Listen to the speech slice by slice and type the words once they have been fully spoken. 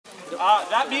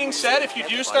That being said, if you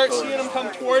do start seeing them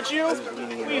come towards you,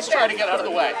 please try to get out of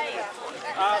the way.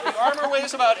 The armor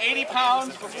weighs about 80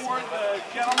 pounds before the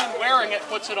gentleman wearing it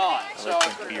puts it on. So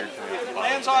if it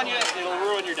lands on you, it'll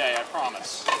ruin your day, I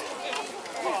promise.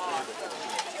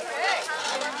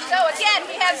 So again,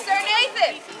 we have Sir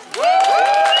Nathan. Over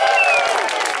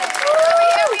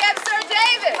here we have Sir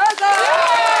David.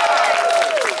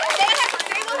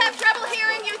 They will have trouble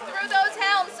hearing you through those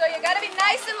helms, so you got to be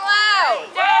nice and loud.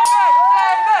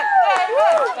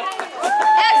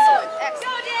 Excellent, excellent.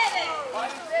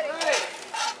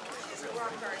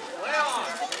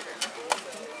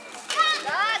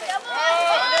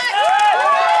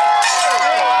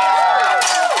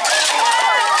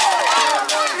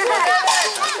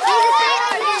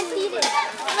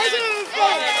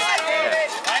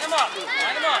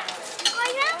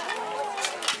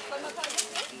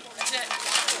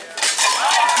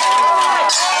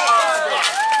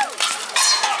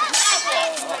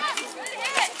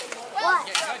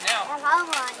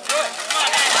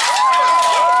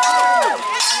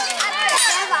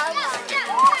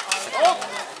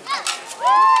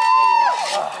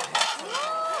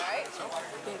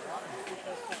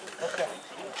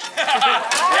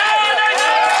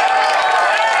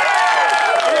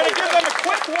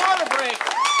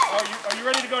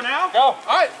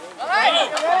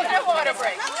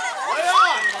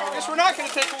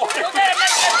 Go, David.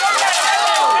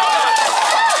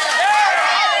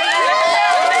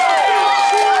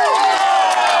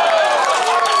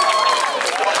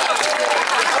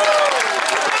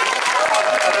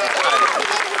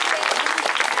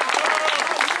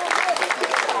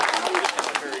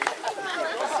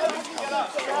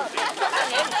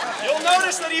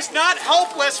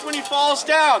 When he falls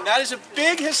down. That is a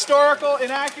big historical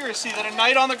inaccuracy that a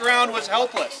knight on the ground was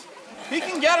helpless. He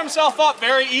can get himself up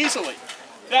very easily.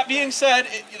 That being said,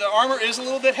 the armor is a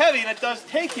little bit heavy and it does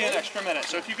take you an extra minute.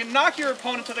 So if you can knock your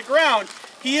opponent to the ground,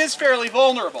 he is fairly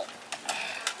vulnerable.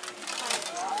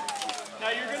 Now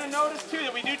you're going to notice too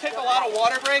that we do take a lot of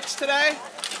water breaks today.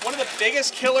 One of the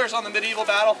biggest killers on the medieval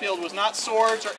battlefield was not swords or